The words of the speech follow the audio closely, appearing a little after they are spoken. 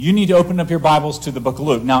You need to open up your Bibles to the book of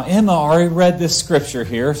Luke. Now, Emma already read this scripture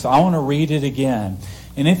here, so I want to read it again.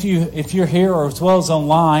 And if you're here or as well as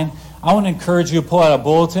online, I want to encourage you to pull out a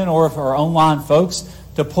bulletin, or if our online folks,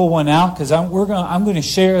 to pull one out, because I'm going to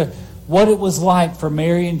share what it was like for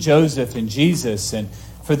Mary and Joseph and Jesus, and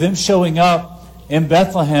for them showing up in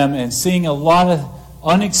Bethlehem and seeing a lot of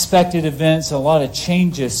unexpected events. A lot of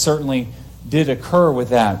changes certainly did occur with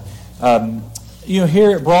that.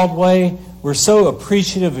 Here at Broadway, we're so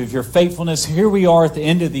appreciative of your faithfulness. Here we are at the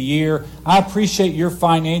end of the year. I appreciate your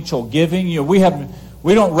financial giving. We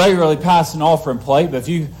don't regularly pass an offering plate, but if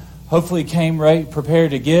you hopefully came prepared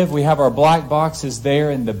to give, we have our black boxes there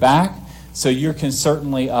in the back, so you can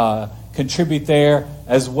certainly contribute there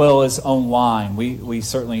as well as online. We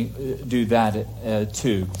certainly do that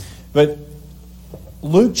too. But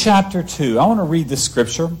Luke chapter 2, I want to read the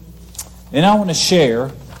scripture, and I want to share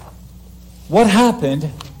what happened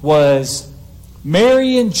was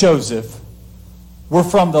Mary and Joseph were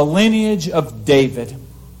from the lineage of David.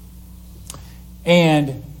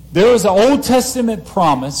 And there was an Old Testament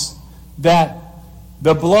promise that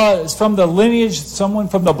from the lineage, someone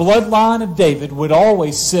from the bloodline of David would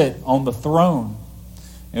always sit on the throne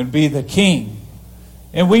and be the king.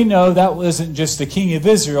 And we know that wasn't just the king of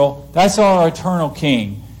Israel, that's our eternal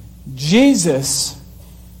king. Jesus,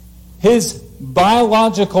 his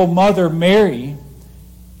biological mother Mary,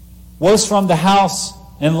 was from the house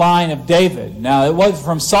and line of David. Now, it wasn't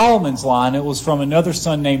from Solomon's line, it was from another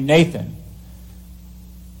son named Nathan.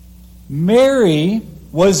 Mary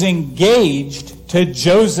was engaged to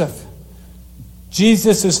Joseph.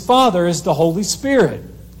 Jesus' father is the Holy Spirit,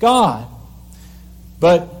 God.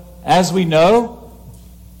 But as we know,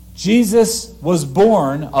 Jesus was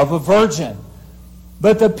born of a virgin.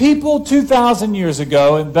 But the people 2,000 years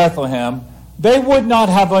ago in Bethlehem, they would not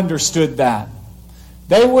have understood that.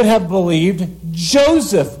 They would have believed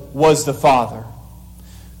Joseph was the father.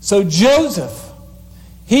 So Joseph,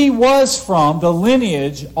 he was from the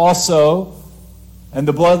lineage also and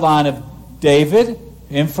the bloodline of David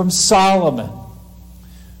and from Solomon.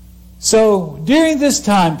 So during this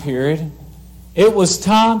time period, it was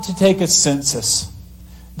time to take a census.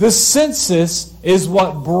 The census is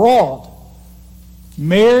what brought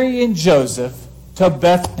Mary and Joseph to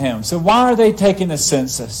Bethlehem. So why are they taking a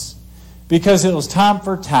census? Because it was time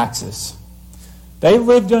for taxes. They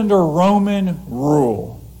lived under Roman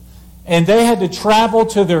rule. And they had to travel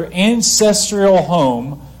to their ancestral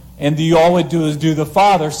home. And you all would do is do the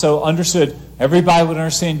father. So everybody would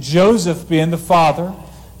understand Joseph being the father.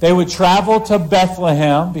 They would travel to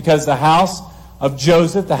Bethlehem because the house of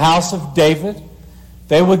Joseph, the house of David.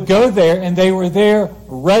 They would go there, and they were there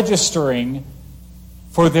registering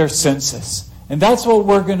for their census. And that's what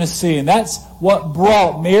we're going to see. And that's what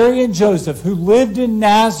brought Mary and Joseph, who lived in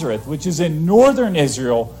Nazareth, which is in northern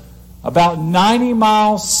Israel, about 90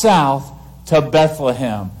 miles south, to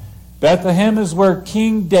Bethlehem. Bethlehem is where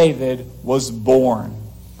King David was born.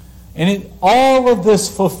 And all of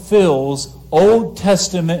this fulfills Old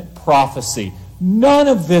Testament prophecy. None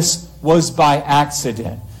of this was by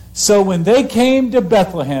accident. So when they came to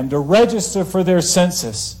Bethlehem to register for their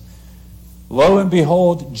census, lo and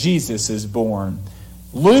behold, Jesus is born.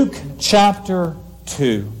 Luke chapter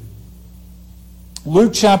 2.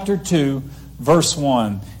 Luke chapter 2, verse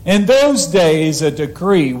 1. In those days a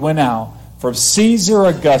decree went out from Caesar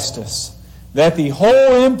Augustus that the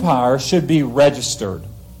whole empire should be registered.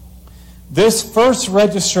 This first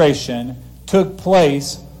registration took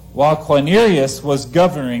place while Quirinius was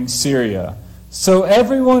governing Syria. So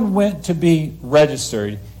everyone went to be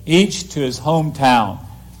registered, each to his hometown.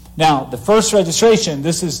 Now, the first registration,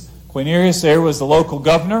 this is Quirinius, there was the local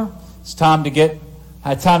governor. It's time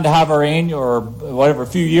to have our annual, or whatever, a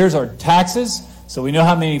few years, our taxes. So we know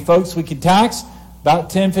how many folks we could tax. About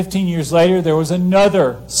 10, 15 years later, there was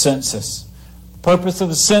another census. The purpose of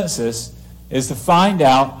the census is to find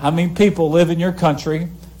out how many people live in your country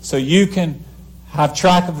so you can have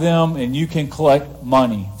track of them and you can collect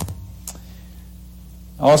money.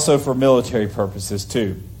 Also for military purposes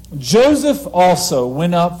too. Joseph also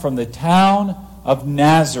went up from the town of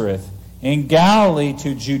Nazareth in Galilee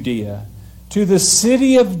to Judea, to the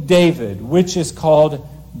city of David, which is called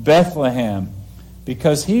Bethlehem,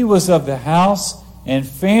 because he was of the house and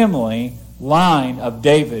family line of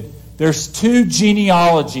David. There's two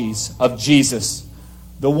genealogies of Jesus.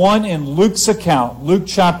 The one in Luke's account, Luke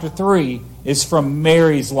chapter 3, is from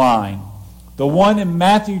Mary's line. The one in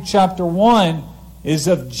Matthew chapter 1 is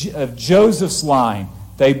of Joseph's line.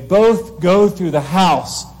 They both go through the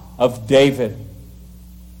house of David.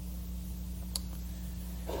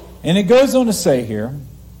 And it goes on to say here,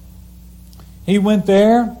 he went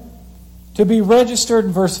there to to be registered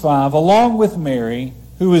in verse 5, along with Mary,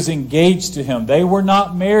 who was engaged to him. They were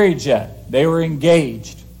not married yet. They were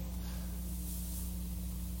engaged.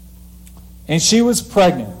 And she was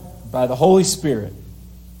pregnant by the Holy Spirit.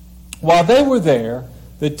 While they were there,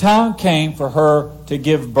 the time came for her to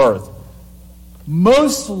give birth.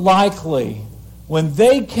 Most likely, when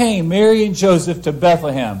they came, Mary and Joseph, to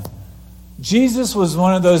Bethlehem, Jesus was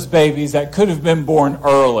one of those babies that could have been born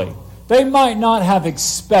early. They might not have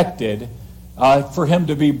expected for him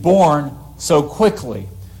to be born so quickly.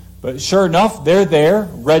 But sure enough, they're there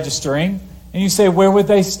registering. And you say, where would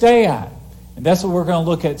they stay at? And that's what we're going to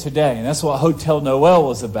look at today. And that's what Hotel Noel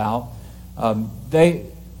was about.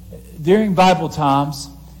 During Bible times,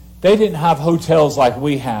 they didn't have hotels like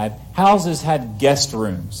we had. Houses had guest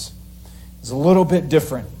rooms. It's a little bit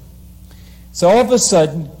different. So all of a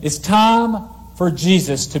sudden, it's time for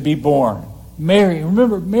Jesus to be born. Mary,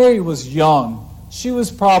 remember, Mary was young. She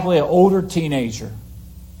was probably an older teenager.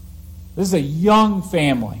 This is a young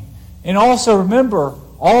family. And also remember,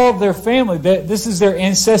 all of their family, this is their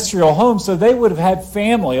ancestral home, so they would have had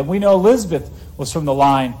family. And we know Elizabeth was from the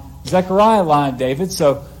line, Zechariah line, David.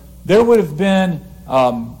 So there would have been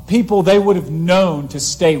people they would have known to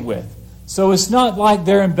stay with. So it's not like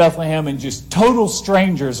they're in Bethlehem and just total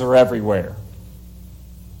strangers are everywhere.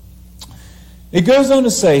 It goes on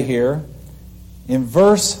to say here in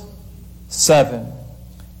verse 7,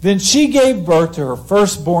 then she gave birth to her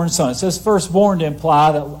firstborn son. It says firstborn to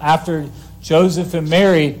imply that after Joseph and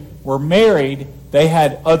Mary were married, they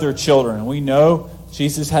had other children. And we know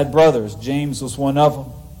Jesus had brothers. James was one of them.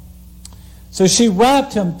 So she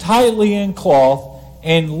wrapped him tightly in cloth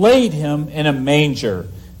and laid him in a manger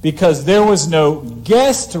because there was no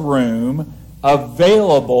guest room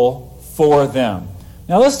available for them.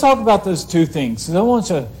 Now let's talk about those two things. So I want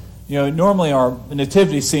to, normally our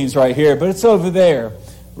nativity scene's right here, but it's over there.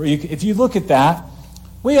 If you look at that,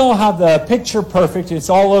 we all have the picture perfect. It's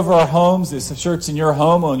all over our homes. I'm sure it's in your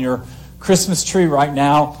home on your Christmas tree right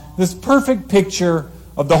now. This perfect picture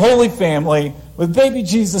of the Holy Family with baby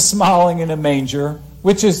Jesus smiling in a manger,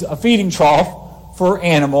 which is a feeding trough for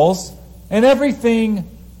animals, and everything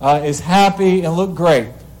is happy and look great.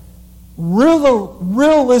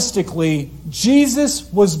 Realistically,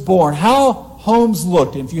 Jesus was born. How homes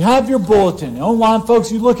looked. And if you have your bulletin, online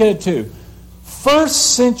folks, you look at it too.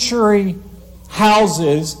 First century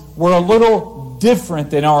houses were a little different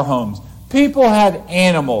than our homes. People had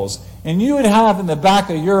animals, and you would have in the back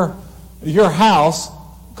of your house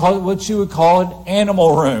what you would call an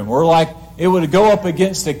animal room, or like it would go up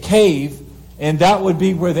against a cave, and that would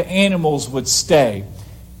be where the animals would stay.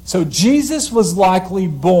 So Jesus was likely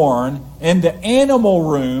born in the animal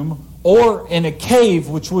room or in a cave,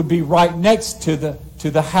 which would be right next to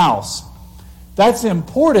the house. That's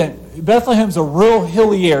important. Bethlehem's a real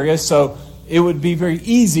hilly area, so it would be very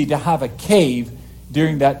easy to have a cave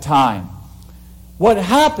during that time. What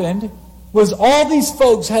happened was all these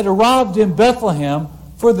folks had arrived in Bethlehem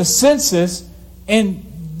for the census, and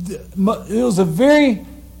it was a very,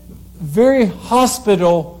 very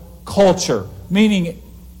hospitable culture, meaning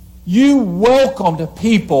you welcomed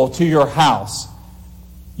people to your house.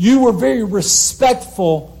 You were very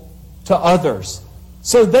respectful to others.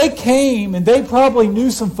 So they came, and they probably knew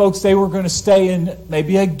some folks they were going to stay in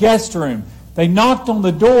maybe a guest room. They knocked on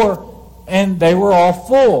the door, and they were all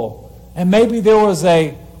full. And maybe there was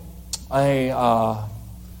a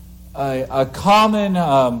common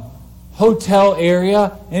hotel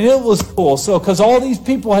area, and it was full. So, because all these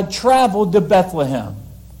people had traveled to Bethlehem.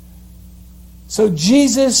 So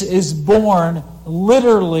Jesus is born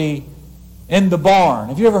literally in the barn.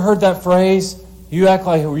 Have you ever heard that phrase? You act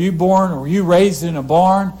like, were you born or were you raised in a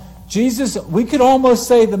barn? Jesus, we could almost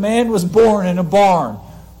say the man was born in a barn.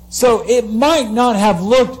 So it might not have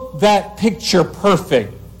looked that picture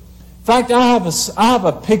perfect. In fact, I have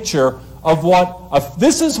a picture of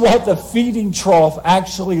this is what the feeding trough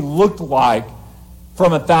actually looked like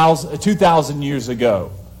from 2,000 years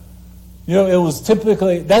ago. It was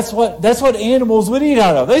typically, that's what animals would eat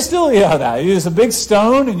out of. They still eat out of that. It's a big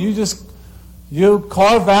stone, and you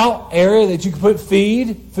carve out area that you can put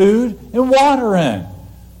feed, food, and water in.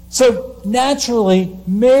 So naturally,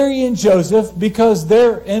 Mary and Joseph, because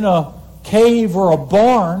they're in a cave or a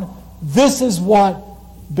barn, this is what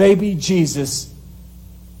baby Jesus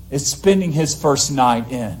is spending his first night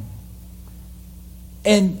in.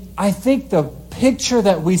 And I think the picture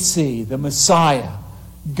that we see, the Messiah,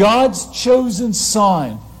 God's chosen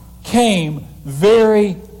Son, came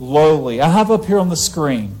very lowly. I have up here on the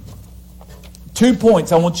screen 2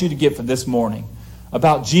 points I want you to get from this morning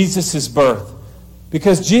about Jesus' birth.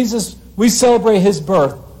 Because we celebrate his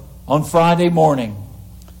birth on Friday morning.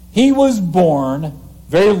 He was born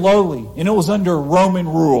very lowly, and it was under Roman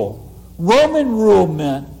rule. Roman rule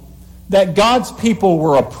meant that God's people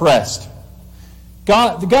were oppressed.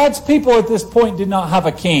 God's people at this point did not have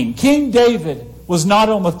a king. King David was not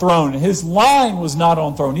on the throne. His line was not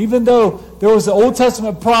on the throne, even though there was an Old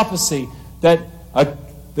Testament prophecy that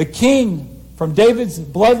the king from David's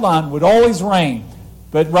bloodline would always reign.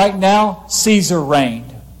 But right now, Caesar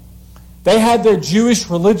reigned. They had their Jewish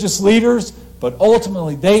religious leaders, but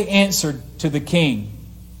ultimately they answered to the king.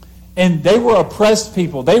 And they were oppressed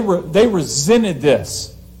people. They resented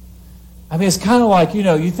this. I mean, it's kind of like,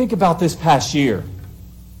 you think about this past year.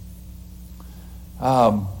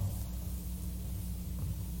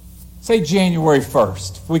 Say January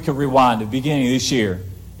 1st, if we could rewind to the beginning of this year.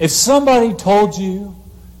 If somebody told you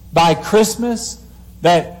by Christmas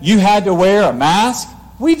that you had to wear a mask,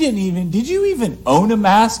 did you even own a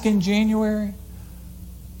mask in January?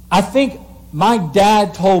 I think my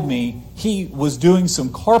dad told me he was doing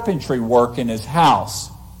some carpentry work in his house,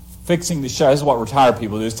 fixing the shelves. This is what retired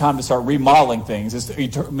people do. It's time to start remodeling things,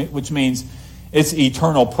 which means it's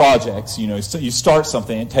eternal projects. So you start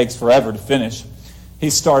something, it takes forever to finish. He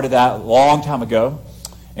started that a long time ago,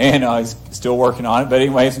 and he's still working on it. But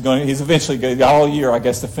anyway, he's eventually got all year, I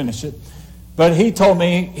guess, to finish it. But he told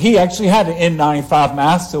me he actually had an N95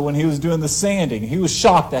 mask, so when he was doing the sanding, he was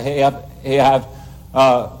shocked that he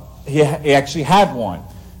actually had one.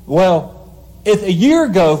 Well, if a year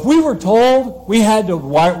ago, if we were told we had to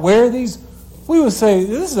wear these, we would say,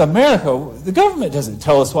 this is America. The government doesn't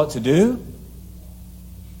tell us what to do.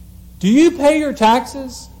 Do you pay your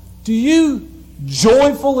taxes? Do you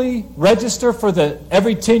joyfully register for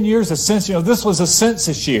every 10 years a census? This was a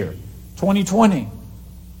census year, 2020.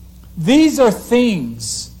 These are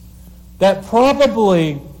things that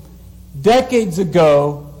probably decades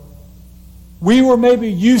ago we were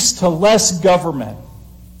maybe used to less government.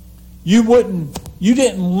 You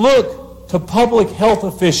didn't look to public health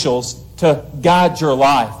officials to guide your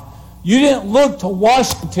life. You didn't look to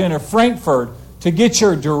Washington or Frankfurt to get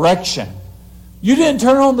your direction. You didn't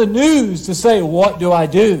turn on the news to say, what do I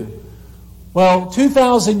do? Well,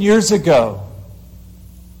 2,000 years ago,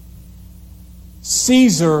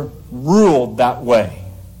 Caesar ruled that way.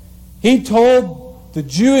 He told the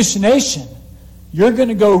Jewish nation, you're going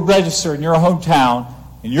to go register in your hometown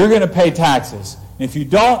and you're going to pay taxes. And if you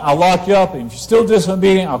don't, I'll lock you up. And if you're still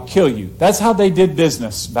disobedient, I'll kill you. That's how they did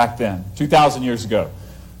business back then, 2,000 years ago.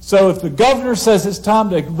 So if the governor says it's time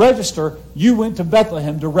to register, you went to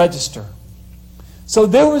Bethlehem to register. So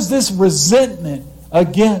there was this resentment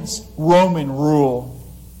against Roman rule.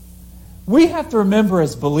 We have to remember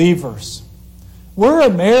as believers, we're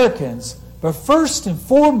Americans, but first and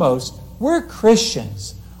foremost, we're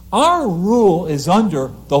Christians. Our rule is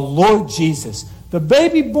under the Lord Jesus. The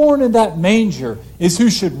baby born in that manger is who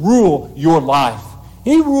should rule your life.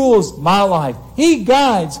 He rules my life. He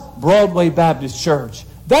guides Broadway Baptist Church.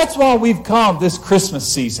 That's why we've come this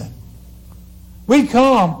Christmas season. We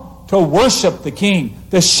come to worship the King.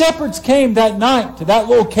 The shepherds came that night to that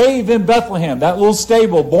little cave in Bethlehem, that little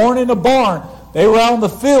stable, born in a barn. They were out in the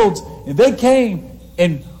fields, and they came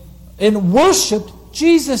and worshipped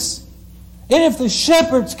Jesus. And if the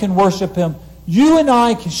shepherds can worship Him, you and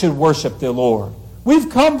I should worship the Lord. We've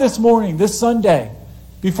come this morning, this Sunday,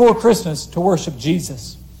 before Christmas, to worship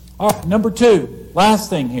Jesus. All right, number 2, last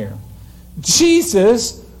thing here.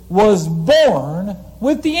 Jesus was born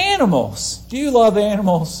with the animals. Do you love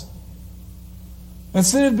animals?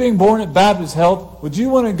 Instead of being born at Baptist Health, would you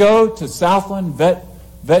want to go to Southland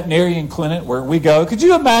Veterinarian Clinic where we go? Could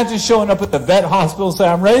you imagine showing up at the vet hospital and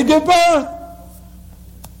saying, I'm ready to give birth?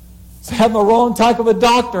 It's having the wrong type of a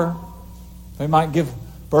doctor. They might give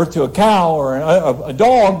birth to a cow or a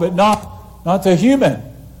dog, but not to a human.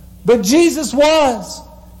 But Jesus was.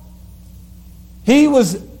 He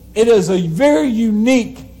was. It is a very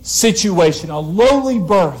unique situation, a lowly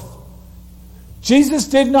birth. Jesus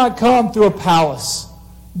did not come through a palace.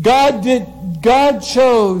 God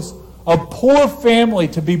chose a poor family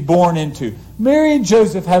to be born into. Mary and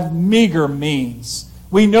Joseph have meager means.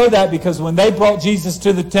 We know that because when they brought Jesus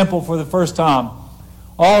to the temple for the first time,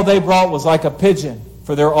 all they brought was like a pigeon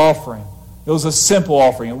for their offering. It was a simple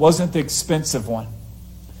offering. It wasn't the expensive one.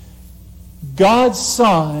 God's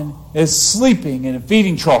Son is sleeping in a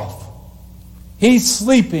feeding trough. He's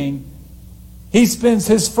sleeping. He spends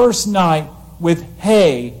His first night with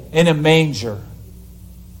hay in a manger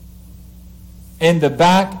in the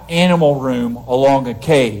back animal room along a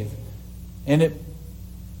cave. And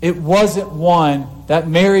it wasn't one that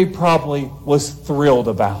Mary probably was thrilled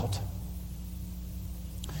about.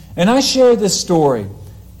 And I share this story,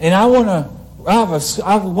 and I want to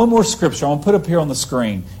I have one more scripture I want to put up here on the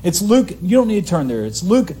screen. It's Luke. You don't need to turn there. It's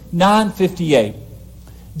Luke 9:58.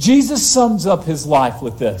 Jesus sums up his life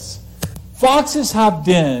with this. Foxes have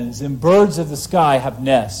dens and birds of the sky have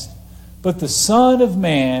nests, but the Son of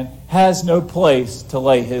Man has no place to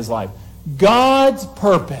lay his life. God's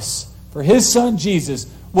purpose for his Son Jesus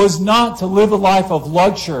was not to live a life of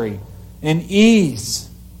luxury and ease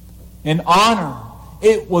and honor.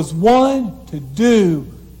 It was one to do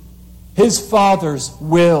his Father's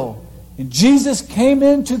will. And Jesus came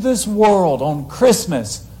into this world on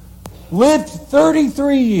Christmas, lived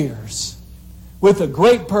 33 years with a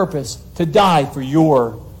great purpose to die for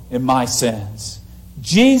your and my sins.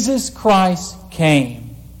 Jesus Christ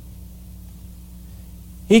came.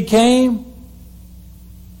 He came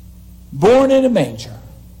born in a manger,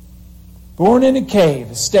 born in a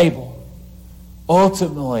cave, a stable,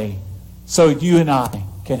 ultimately so you and I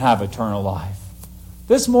can have eternal life.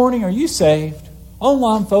 This morning, are you saved?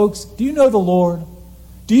 Online folks, do you know the Lord?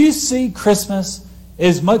 Do you see Christmas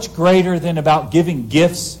is much greater than about giving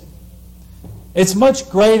gifts? It's much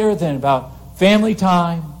greater than about family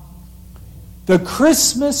time. The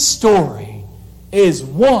Christmas story is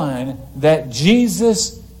one that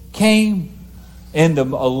Jesus came in a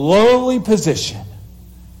lowly position,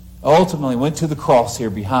 ultimately went to the cross here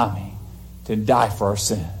behind me to die for our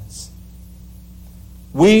sins.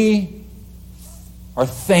 We are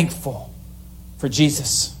thankful for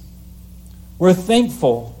Jesus. We're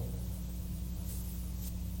thankful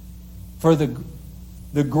for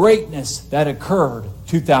the greatness that occurred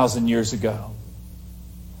 2,000 years ago.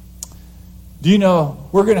 Do you know,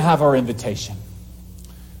 we're going to have our invitation.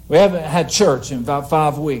 We haven't had church in about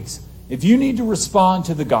 5 weeks. If you need to respond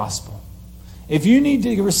to the gospel, if you need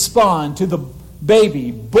to respond to the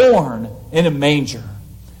baby born in a manger,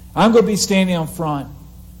 I'm going to be standing up front.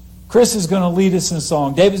 Chris is going to lead us in a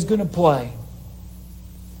song. David's going to play.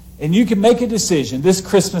 And you can make a decision this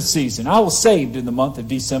Christmas season. I was saved in the month of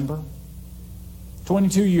December.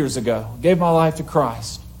 22 years ago, gave my life to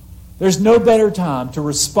Christ. There's no better time to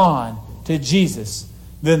respond to Jesus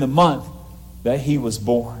than the month that he was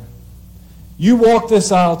born. You walk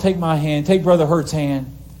this aisle, take my hand, take Brother Hurt's hand,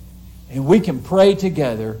 and we can pray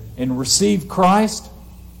together and receive Christ.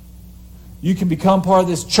 You can become part of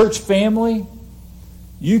this church family.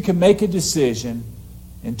 You can make a decision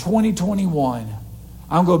in 2021.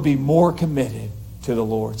 I'm going to be more committed to the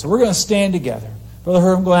Lord. So we're going to stand together. Brother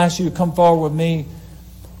Hurt, I'm going to ask you to come forward with me,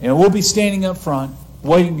 and we'll be standing up front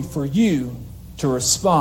waiting for you to respond.